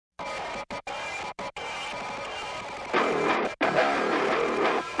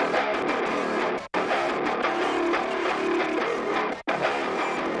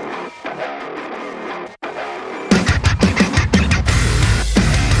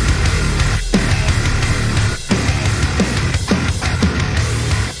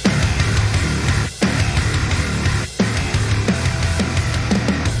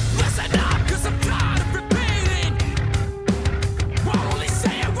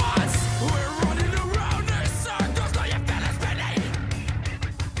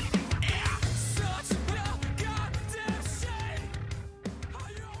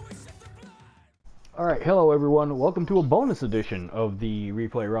Alright, hello everyone. Welcome to a bonus edition of the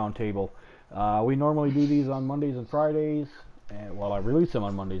Replay Roundtable. We normally do these on Mondays and Fridays, and well, I release them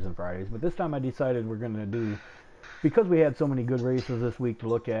on Mondays and Fridays, but this time I decided we're going to do, because we had so many good races this week to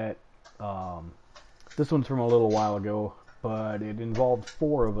look at, this one's from a little while ago, but it involved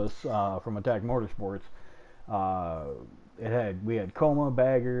four of us from Attack Motorsports. We had Coma,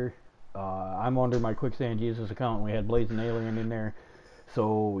 Bagger, I'm under my Quicksand Jesus account, we had Blazing Alien in there.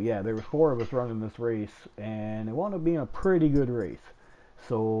 So yeah, there was four of us running this race, and it wound up being a pretty good race.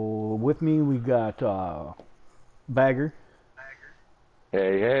 So with me we got Bagger.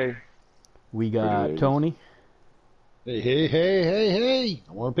 Hey, hey. We got Tony. Hey, hey, hey, hey, hey.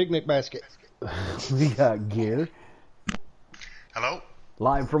 I want a picnic basket. We got Gear. Hello.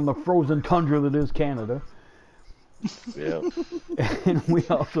 Live from the frozen tundra that is Canada. Yeah. And we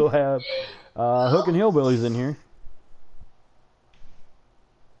also have Hook and Hillbillies in here.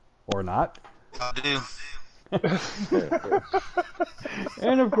 Or not. I do.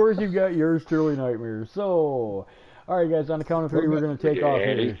 And of course you've got yours truly, Nightmare. So, alright guys, on the count of three we're going to take off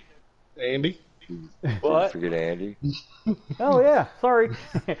Andy. here. Andy? What? Don't forget Andy. Oh yeah, sorry.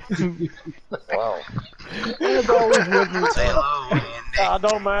 Wow. As always with me. Say hello, Andy.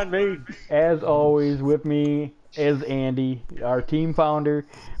 Don't mind me. As always with me is Andy, our team founder.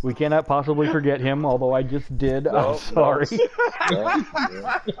 We cannot possibly forget him, although I just did. I'm sorry. Thank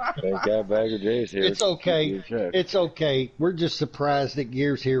God Bagger Jay's here. It's okay. It's okay. We're just surprised that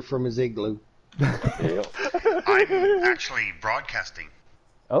Gear's here from his igloo. Yeah. I'm actually broadcasting.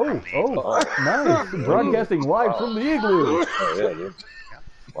 Oh, nice. Broadcasting live from the igloo. Oh, yeah, dude.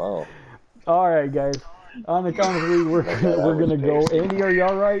 Wow. All right, guys. On the count of three, we're gonna go. Andy, are you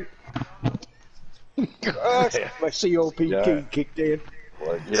all right? My COPD kicked in.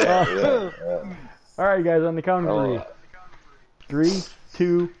 Well, yeah. All right, guys. On the count of three. 3,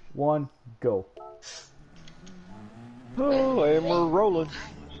 2, 1, go. Oh, and we're rolling.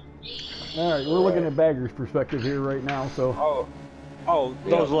 All right, we're looking at Bagger's perspective here right now. So.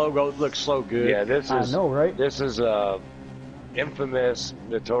 Those logos look so good. Yeah, this is. I know, right? This is infamous,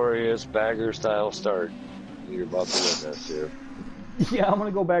 notorious Bagger style start. You're about to witness here. Yeah, I'm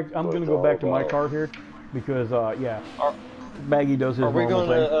gonna go back. I'm gonna go back to my car here because yeah, Baggy does his normal thing. Are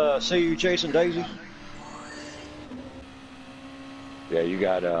we gonna see you chasing Daisy? Yeah, you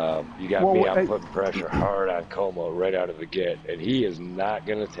got me. I'm putting pressure hard on Como right out of the gate, and he is not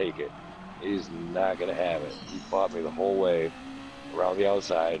gonna take it. He's not gonna have it. He fought me the whole way around the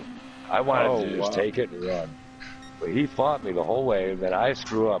outside. I wanted to just take it and run, but he fought me the whole way, and then I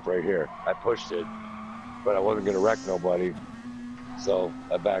screw up right here. I pushed it, but I wasn't gonna wreck nobody. So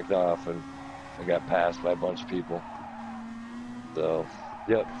I backed off and I got passed by a bunch of people. So,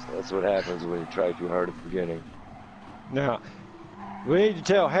 yep, that's what happens when you try too hard at the beginning. Now, we need to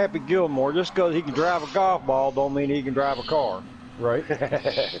tell Happy Gilmore just because he can drive a golf ball don't mean he can drive a car. Right.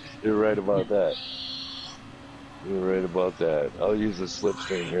 You're right about that. You're right about that. I'll use the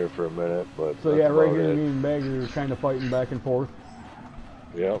slipstream here for a minute, but so yeah, right here, me and Bagger are kind of fighting back and forth.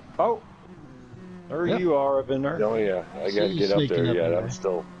 Yep. Oh. There you are up in there. Oh yeah, I gotta get up there yet. I'm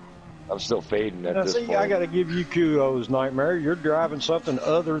still fading at this point. I gotta give you kudos, Nightmare. You're driving something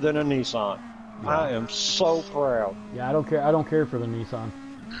other than a Nissan. Yeah. I am so proud. Yeah, I don't care. I don't care for the Nissan.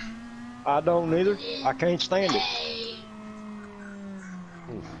 I don't either. I can't stand it.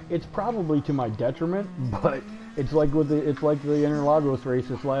 It's probably to my detriment, but it's like the Interlagos race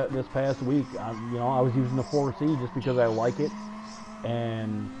this past week. I was using the 4C just because I like it,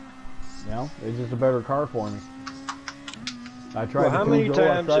 and. It's just a better car for me. I tried. Well, how many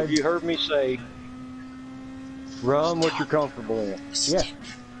times have you heard me say, "Run what you're comfortable in"? Yeah,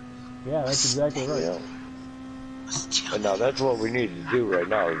 that's exactly right. Yeah. And now that's what we need to do right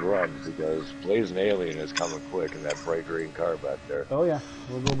now is run because Blazing Alien is coming quick in that bright green car back there. Oh yeah,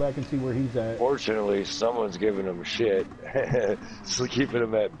 we'll go back and see where he's at. Fortunately, someone's giving him shit, so keeping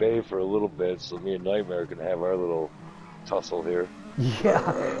him at bay for a little bit, so me and Nightmare can have our little tussle here.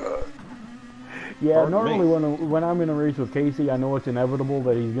 Yeah. Yeah, normally when I'm in a race with Casey, I know it's inevitable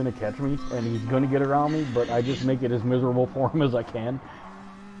that he's going to catch me and he's going to get around me, but I just make it as miserable for him as I can.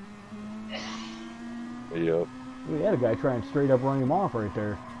 Yep. We had a guy trying straight up run him off right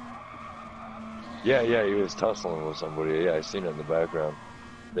there. Yeah, he was tussling with somebody. Yeah, I seen it in the background.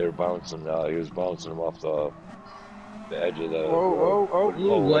 They were bouncing. He was bouncing him off the edge of the. Whoa!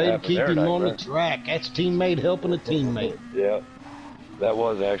 Little Wade, keep him on the track. That's teammate helping a teammate. Yeah, that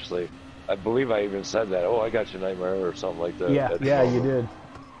was actually. I believe I even said that. Oh, I got your Nightmare or something like that. Yeah, you did.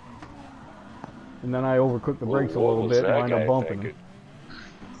 And then I overcooked the brakes a little bit and wound up bumping him.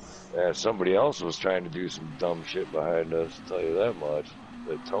 Yeah, somebody else was trying to do some dumb shit behind us, I'll tell you that much.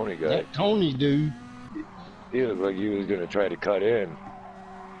 That Tony guy. That Tony dude. He looked like he was going to try to cut in.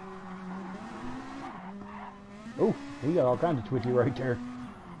 Oh, he got all kinds of twitchy right there.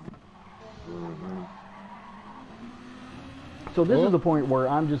 So this is the point where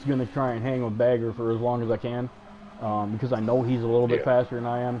I'm just going to try and hang with Bagger for as long as I can. Because I know he's a little bit faster than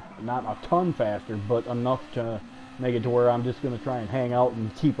I am. Not a ton faster, but enough to make it to where I'm just going to try and hang out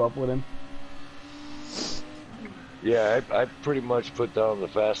and keep up with him. Yeah, I pretty much put down the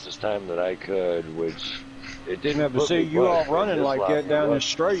fastest time that I could, which it didn't have to see you all running like that down the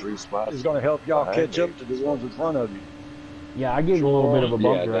straight is going to help y'all catch up to the ones in front of you. Yeah, I gave him a little bit of a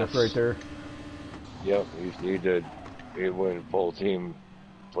bump draft right there. Yep, you went full team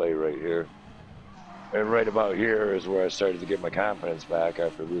play right here. And right about here is where I started to get my confidence back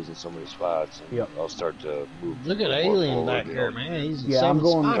after losing so many spots. And I'll start to move. Look at Alien back there, man. He's in I'm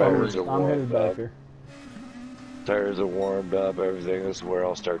going. I'm headed back there. Tires are warmed up. Everything. This is where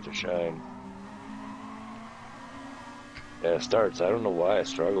I'll start to shine. Yeah, starts. I don't know why I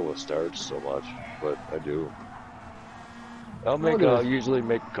struggle with starts so much, but I do. I'll usually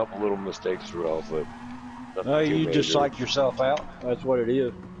make a couple little mistakes throughout, but you just psych yourself out. That's what it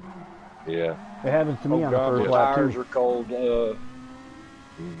is. Yeah. It happens to me on the first lap too. Tires are cold.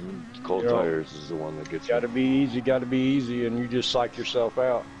 Cold tires is the one that gets. Got to be easy, and you just psych yourself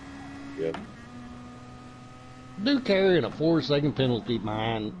out. Yep. Do carrying a 4-second penalty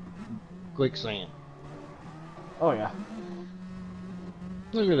behind quicksand. Oh yeah.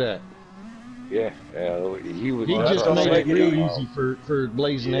 Look at that. Yeah, he was. He just made it real easy for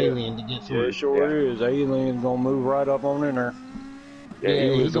Blazing Alien to get through. Yeah, sure is. Alien's gonna move right up on in there.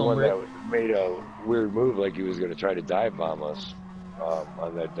 Yeah, he was the one that made a weird move, like he was going to try to dive bomb us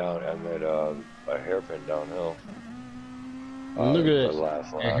on that hairpin downhill. Look at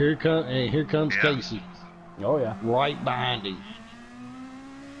that! And here comes Casey. Oh yeah, right behind him.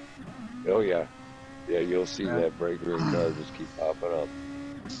 Oh yeah, you'll see that brake ring car just keep popping up.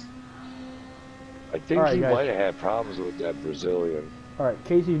 I think he might have had problems with that Brazilian. Alright,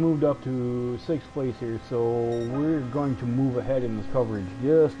 Casey's moved up to 6th place here, so we're going to move ahead in this coverage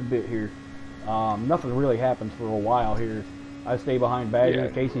just a bit here. Nothing really happens for a while here. I stay behind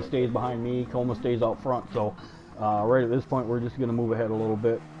Bagger, Casey stays behind me, Coma stays out front, so right at this point we're just going to move ahead a little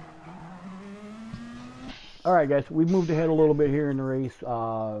bit. Alright guys, we've moved ahead a little bit here in the race.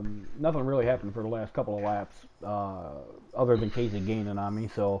 Nothing really happened for the last couple of laps, other than Casey gaining on me,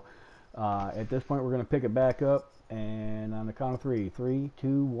 so at this point we're going to pick it back up. And on the count of 3, 3,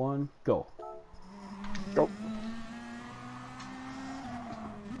 2, 1, go. Go.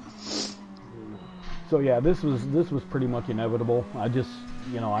 So yeah, this was pretty much inevitable. I just,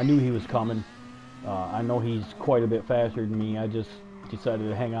 I knew he was coming. I know he's quite a bit faster than me. I just decided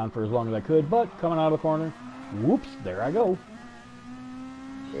to hang on for as long as I could. But coming out of the corner, whoops, there I go.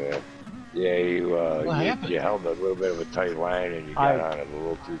 Yeah, you held a little bit of a tight line and you got on it a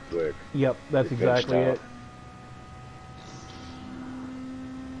little too quick. Yep, that's exactly it.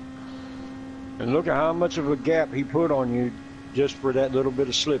 And look at how much of a gap he put on you just for that little bit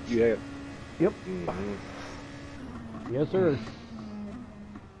of slip you had. Yep. Yes, sir.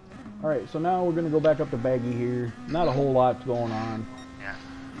 Alright, so now we're going to go back up to Baggy here. Not a whole lot going on. Yeah.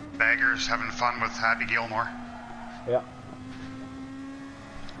 Bagger's having fun with Happy Gilmore. Yeah.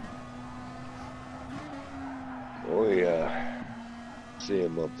 Oh, yeah. See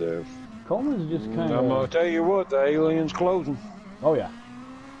him up there. Coleman's just kind of... I'm going to tell you what, the Alien's closing. Oh, yeah.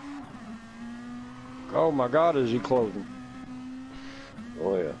 Oh my God, is he closing?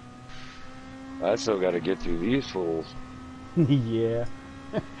 Oh yeah. I still got to get through these fools. Yeah.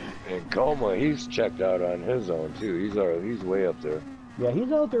 And Coma, he's checked out on his own too. He's way up there. Yeah, he's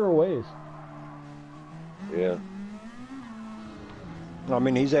out there a ways. Yeah. I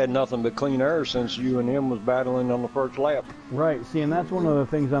mean, he's had nothing but clean air since you and him was battling on the first lap. Right. See, and that's one of the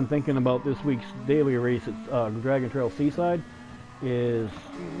things I'm thinking about this week's daily race at Dragon Trail Seaside. Is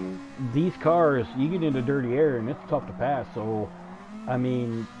these cars, you get into dirty air and it's tough to pass. So, I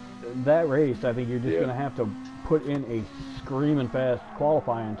mean, that race, I think you're just going to have to put in a screaming fast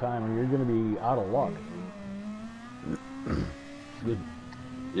qualifying time or you're going to be out of luck.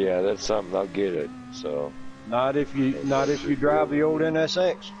 Yeah, that's something. I'll get it. So not if you drive the old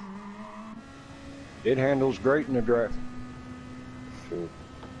NSX. It handles great in the draft. True.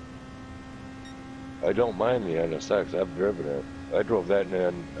 I don't mind the NSX. I've driven it. I drove that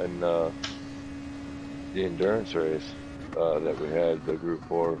in the endurance race that we had, the Group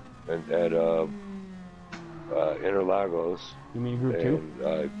 4, and at Interlagos. You mean Group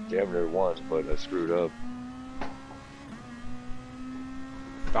 2? Damn near once, but I screwed up.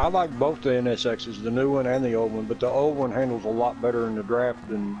 I like both the NSXs, the new one and the old one, but the old one handles a lot better in the draft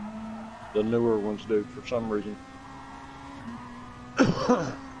than the newer ones do for some reason.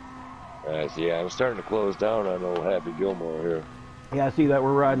 Yeah, I'm starting to close down on old Happy Gilmore here. Yeah, I see that.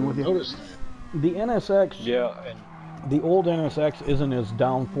 We're riding with you. Notice The NSX, Yeah, and the old NSX isn't as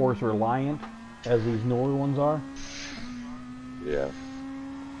downforce reliant as these newer ones are. Yeah.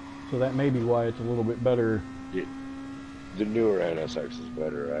 So that may be why it's a little bit better. The newer NSX is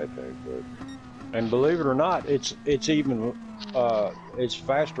better, I think, but and believe it or not, it's even it's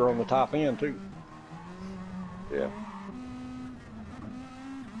faster on the top end too. yeah.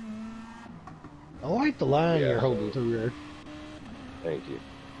 I like the line Yeah, you're holding through there. Thank you.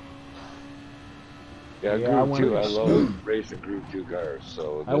 Yeah, Yeah, Group 2, I love racing Group 2 cars,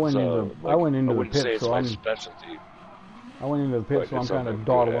 so I went into like, I went into I the wouldn't say pit, it's so my specialty. I went into the pit, But so I'm it's kind something of I'm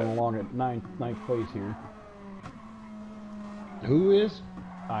dawdling good at. along at ninth place here. Who is?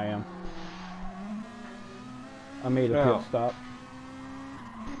 I am. I made a Yeah. pit stop.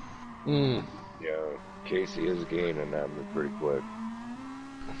 Mm. Yeah, Casey is gaining on me pretty quick.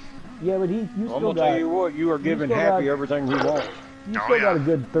 Yeah, but you I'm still gonna got tell you what, you are giving still Happy got- everything he wants. you Oh, still got a yeah.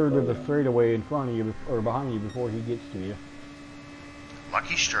 good third of the straightaway in front of you or behind you before he gets to you.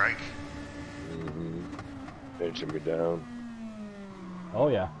 Lucky strike. Mm-hmm. Pinching me down. Oh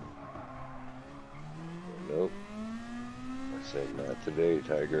yeah. Nope. I said not today,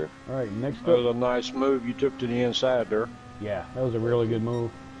 Tiger. All right, next That was up. a nice move you took to the inside there. Yeah, that was a really good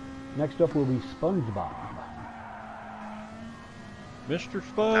move. Next up will be SpongeBob. Mr.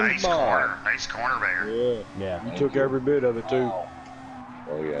 SpongeBob. Nice corner. Nice corner, Bagger. Yeah, Yeah. you took every bit of it too.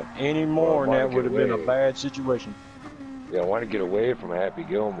 Oh yeah. Any more, and Well, I that wanna would have get been a away. bad situation. Yeah, I want to get away from Happy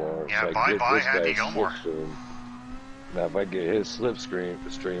Gilmore. Yeah, so I can get bye-bye, this Happy guy's Gilmore. slipstream. Now, if I get his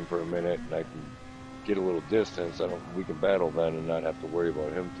slipstream for a minute, and I can get a little distance, we can battle then and not have to worry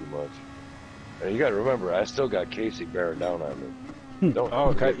about him too much. And you got to remember, I still got Casey bearing down on me. Don't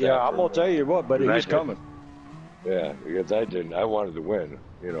Okay, forget that yeah, for I'm a gonna tell minute. you what, buddy, Because I he's didn't. coming. Yeah, because I wanted to win.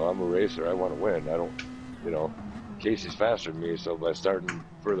 You know, I'm a racer. I want to win. I don't, you know, Casey's faster than me, so by starting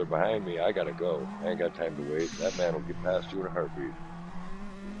further behind me, I got to go. I ain't got time to wait. That man will get past you in a heartbeat.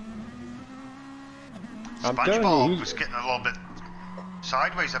 I'm telling SpongeBob you, was getting a little bit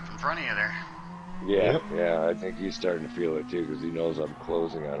sideways up in front of you there. Yeah, Yep. yeah, I think he's starting to feel it too because he knows I'm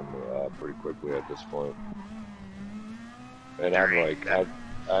closing on him pretty quickly at this point. And I'm like, I'm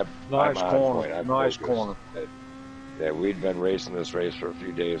Nice on corner, point. I'm nice focused. corner. Yeah, we'd been racing this race for a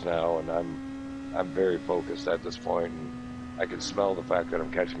few days now, and I'm very focused at this point, and I can smell the fact that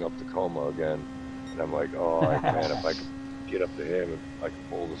I'm catching up to Coma again. And I'm like, oh man, if I could get up to him and I could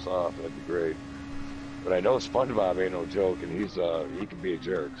pull this off, that'd be great. But I know SpongeBob ain't no joke, and he can be a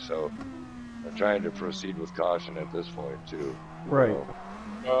jerk. So I'm trying to proceed with caution at this point too. you Right. know.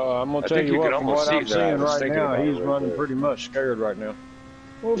 I'm gonna I tell think you you what, can from almost what I'm see that. I seeing was right thinking now, about it he's right running there. pretty much scared right now.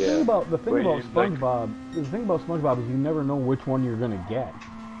 Well, the Yeah. thing about Like- SpongeBob is you never know which one you're gonna get.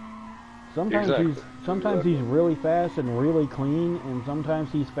 Sometimes Exactly. he's really fast and really clean, and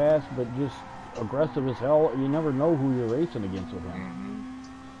sometimes he's fast but just aggressive as hell. You never know who you're racing against with him.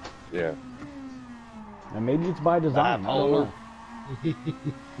 Yeah. And maybe it's by design. I don't know.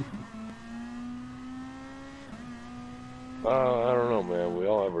 I don't know, man. We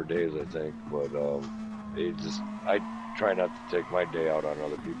all have our days, I think, but I try not to take my day out on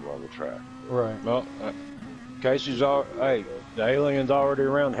other people on the track. Right. Well, Casey's all, hey, the alien's already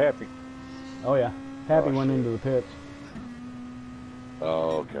around Happy. Oh yeah. Happy Oh, went shit. into the pits.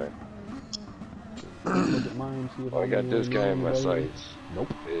 Oh, okay. Look at mine, see if Well, I got this guy in my anybody. sights.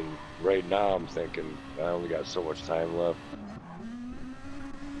 Nope. And right now I'm thinking I only got so much time left.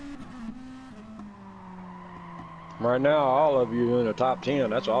 Right now, all of you in the top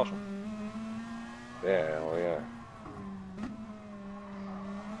 10. That's awesome. Yeah, oh yeah.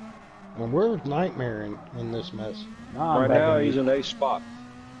 Well, where's Nightmare in this mess? Nah, I'm Right back now, in he's in 8th spot.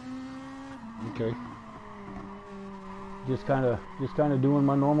 Okay. just kind of doing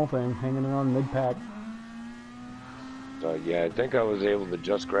my normal thing, hanging around mid pack. Yeah, I think I was able to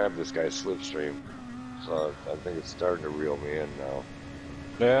just grab this guy's slipstream. So I think it's starting to reel me in now.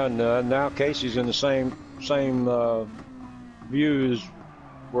 Yeah, and now Casey's in the same view as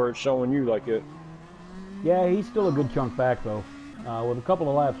where it's showing you like it. Yeah, he's still a good chunk back though. With a couple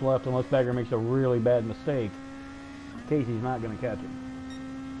of laps left, unless Bagger makes a really bad mistake, Casey's not going to catch him.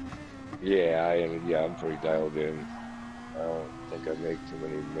 Yeah, I'm pretty dialed in. I don't think I make too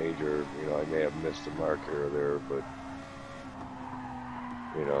many major, I may have missed a mark here or there, but,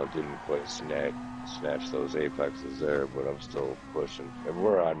 didn't quite snatch those apexes there, but I'm still pushing. And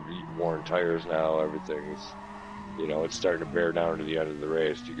we're on worn tires now. Everything's, it's starting to bear down to the end of the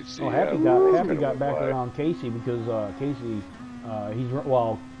race. You can see. Oh, Happy got back around Casey because Casey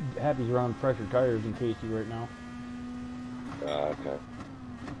Happy's running pressure tires in Casey right now. Okay.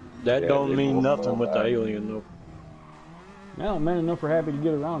 That don't mean nothing with the alien though. Well, man enough for Happy to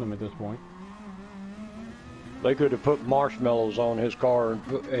get around him at this point. They could have put marshmallows on his car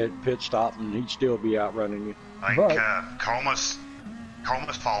and at pit stop, and he'd still be outrunning you. I think Coma's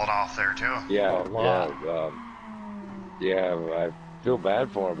fallen off there too. Yeah, I feel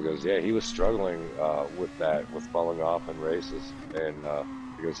bad for him because he was struggling with falling off in races, and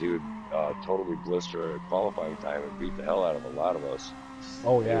because he would totally blister at qualifying time and beat the hell out of a lot of us.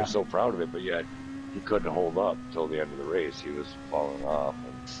 Oh yeah. He was so proud of it, but yet he couldn't hold up till the end of the race. He was falling off.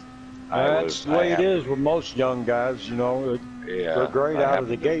 And that's the way it is with most young guys, you know. They're great out of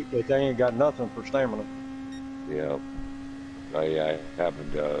the gate, but they ain't got nothing for stamina. Yeah. I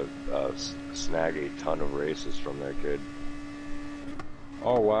happened to snag a ton of races from that kid.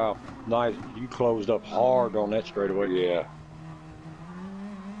 Oh, wow. Nice. You closed up hard on that straightaway. Yeah.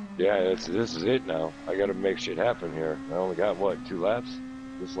 Yeah, this is it now. I got to make shit happen here. I only got, 2 laps?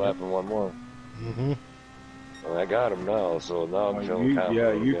 This lap and one more. Mm-hmm. And I got him now, so now I'm feeling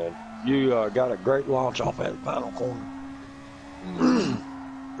confident again. You got a great launch off that final corner.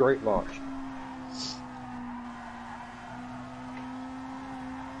 Great launch.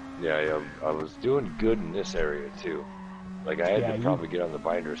 Yeah, I was doing good in this area too. Like I had to probably get on the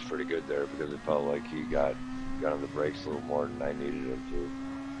binders pretty good there because it felt like he got on the brakes a little more than I needed him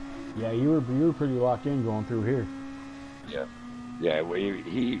to. Yeah, you were pretty locked in going through here. Yeah. Yeah, well,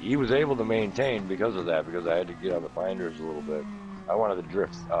 he was able to maintain because of that, because I had to get on the binders a little bit. I wanted to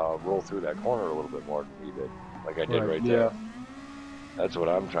drift, roll through that corner a little bit more than he did, like I did right there. That's what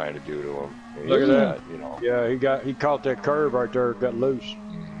I'm trying to do to him. Look at that, you know. Yeah, he caught that curve right there, got loose.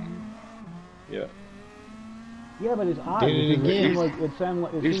 Yeah. Yeah, but it's odd. Did it again. It seemed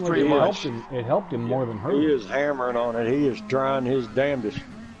like it helped him more than hurt. He is hammering on it. He is trying his damnedest.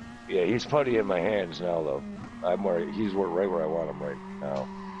 Yeah, he's putty in my hands now, though. He's right where I want him right now.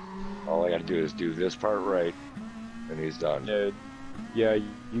 All I got to do is do this part right, and he's done. Yeah,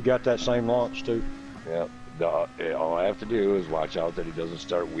 you got that same launch too. Yeah. All I have to do is watch out that he doesn't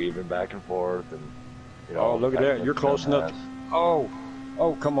start weaving back and forth, and you know. Oh, look at that! You're close enough. Oh,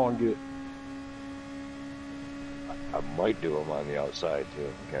 come on, get. I might do him on the outside too.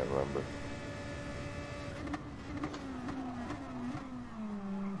 I can't remember.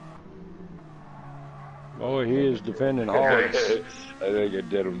 Oh, he is defending hard. I think I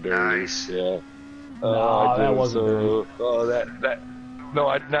did him dirty. Nice. Yeah. No, that wasn't dirty. Oh,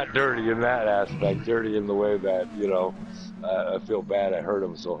 no, not dirty in that aspect. Dirty in the way that, you know, I feel bad I hurt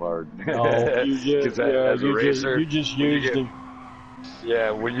him so hard. No, you just used him. Yeah,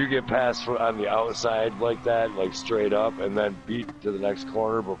 when you get past on the outside like that, like straight up, and then beat to the next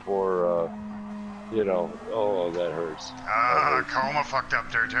corner before, you know, that hurts. Coma fucked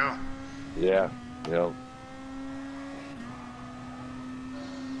up there too. Yeah, you know.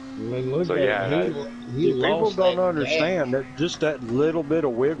 Look So, at yeah, People don't understand that just that little bit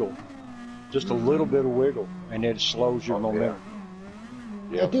of wiggle, just a little bit of wiggle, and it slows your momentum.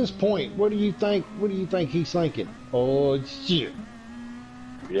 Yeah. At this point, what do you think? What do you think he's thinking? Oh shit!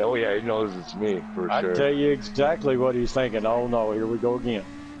 Yeah, well, yeah, he knows it's me for sure. I can tell you exactly what he's thinking. Oh no, here we go again.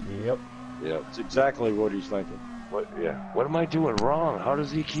 Yep. Yep. It's exactly what he's thinking. What am I doing wrong? How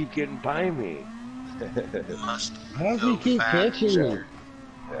does he keep getting by me? How does he keep catching you?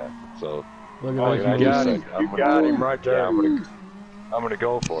 Yeah. So. Look Oh, at you got him. You got him right there. Yeah, I'm gonna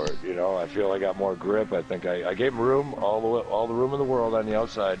go for it. You know, I feel I got more grip. I think I gave him room, all the room in the world on the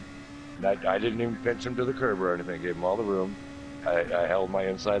outside. And I didn't even pinch him to the curb or anything. I gave him all the room. I held my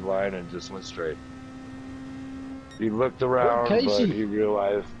inside line and just went straight. He looked around, but he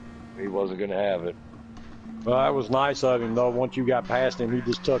realized he wasn't gonna have it. Well, that was nice of him, though. Once you got past him, he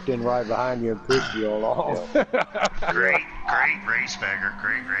just tucked in right behind you and pushed you along. Yeah. Great race, Bagger.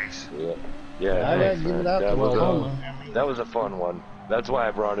 Great race. Yeah. I gotta give it out to Coma. That was a fun one. That's why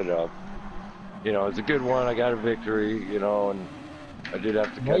I brought it up. You know, it's a good one. I got a victory, you know, and I did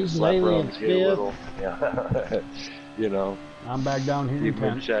have to kind of slap around the kid a little. Yeah. You know. I'm back down here. Keep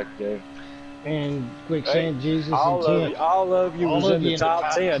him in check there. And quicksand Jesus all and all of you was in the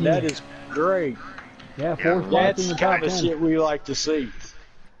top 10. That is great. Yeah, fourth place That's in the the top kind of 10. shit we like to see.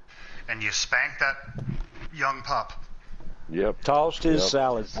 And you spanked that young pup. Yep. Tossed his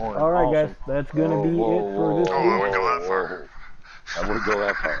salad for him. All right, Awesome. guys, that's gonna be it for this I week. wouldn't go that far. I wouldn't go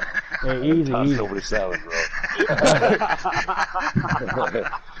that far. Hey, easy. Nobody's salad, bro.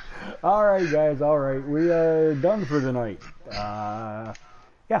 All right, guys. All right, we are done for the night.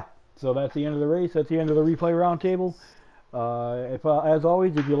 Yeah. So that's the end of the race. That's the end of the replay roundtable. As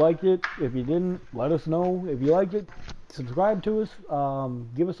always, if you liked it, if you didn't, let us know. If you liked it, subscribe to us.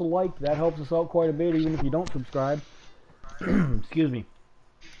 Give us a like. That helps us out quite a bit, even if you don't subscribe. Excuse me.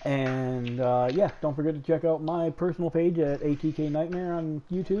 And yeah, don't forget to check out my personal page at ATK Nightmare on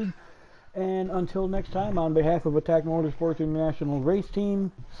YouTube. And until next time, on behalf of Attack Motorsports International Race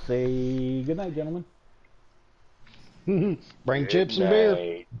Team, say goodnight, gentlemen. Bring chips and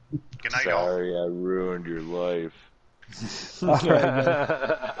beer. Good night, y'all. Sorry I ruined your life. All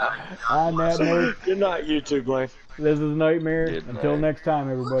right, I'm Matt Nerd. Good night, you too, Blaine. This is Nightmare. Good Until night. next time,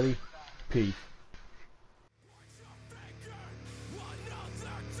 everybody. Peace.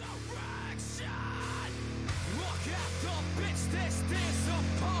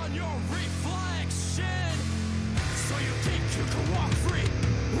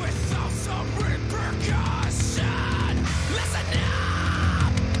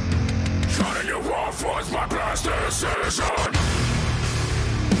 Was my best decision.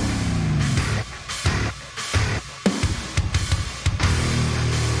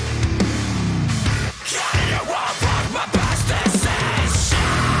 Cutting you off was my best decision.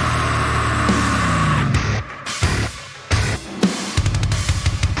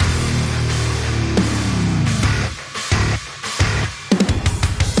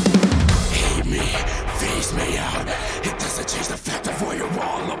 Hate me, phase me out. It doesn't change the fact of what you're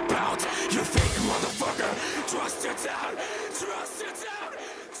all about. You fake motherfucker, trust your town, trust your